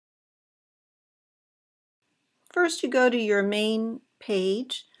First, you go to your main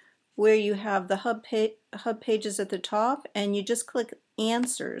page where you have the hub pages at the top, and you just click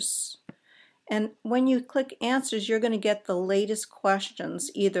Answers. And when you click Answers, you're going to get the latest questions,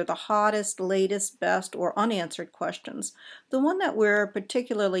 either the hottest, latest, best, or unanswered questions. The one that we're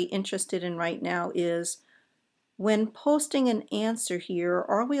particularly interested in right now is, when posting an answer here,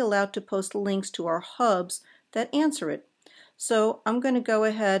 are we allowed to post links to our hubs that answer it? So I'm going to go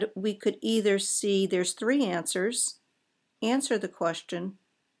ahead. We could either see there's 3 answers, answer the question,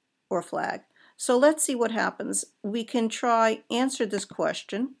 or flag. So let's see what happens. We can try answer this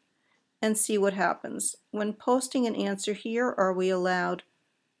question and see what happens. When posting an answer here, are we allowed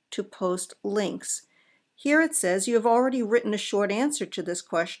to post links? Here it says you have already written a short answer to this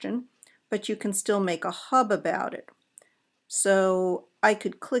question, but you can still make a hub about it. So I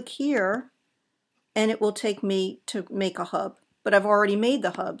could click here and it will take me to make a hub, but I've already made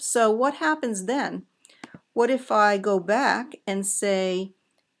the hub. So what happens then? What if I go back and say,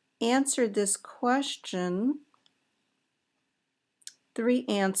 answer this question, 3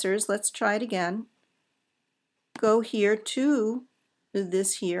 answers, let's try it again. Go here to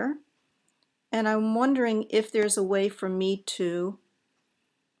this here, and I'm wondering if there's a way for me to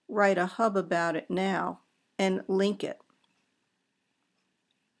write a hub about it now and link it.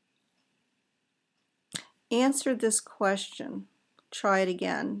 Answer this question, try it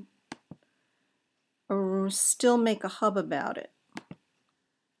again, or still make a hub about it.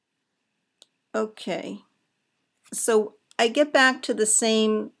 Okay, so I get back to the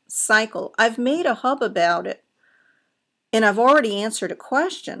same cycle. I've made a hub about it, and I've already answered a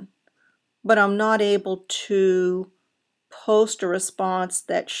question, but I'm not able to post a response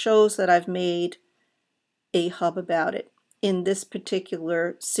that shows that I've made a hub about it in this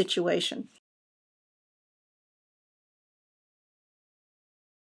particular situation.